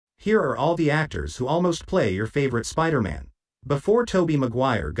Here are all the actors who almost play your favorite Spider-Man. Before Tobey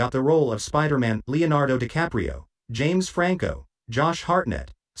Maguire got the role of Spider-Man, Leonardo DiCaprio, James Franco, Josh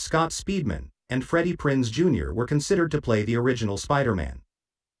Hartnett, Scott Speedman, and Freddie Prinze Jr. were considered to play the original Spider-Man.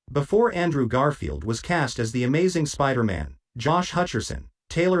 Before Andrew Garfield was cast as the Amazing Spider-Man, Josh Hutcherson,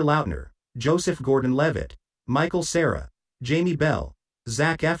 Taylor Lautner, Joseph Gordon-Levitt, Michael Cera, Jamie Bell,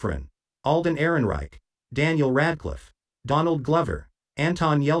 Zac Efron, Alden Ehrenreich, Daniel Radcliffe, Donald Glover,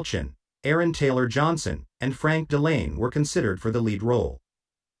 Anton Yelchin, Aaron Taylor Johnson, and Frank Delane were considered for the lead role.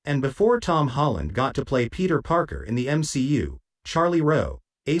 And before Tom Holland got to play Peter Parker in the MCU, Charlie Rowe,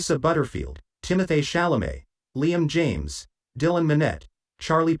 Asa Butterfield, Timothée Chalamet, Liam James, Dylan Minnette,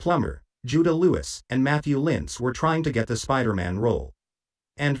 Charlie Plummer, Judah Lewis, and Matthew Lintz were trying to get the Spider-Man role.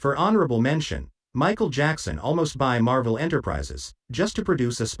 And for honorable mention, Michael Jackson almost bought Marvel Enterprises just to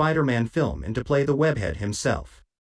produce a Spider-Man film and to play the webhead himself.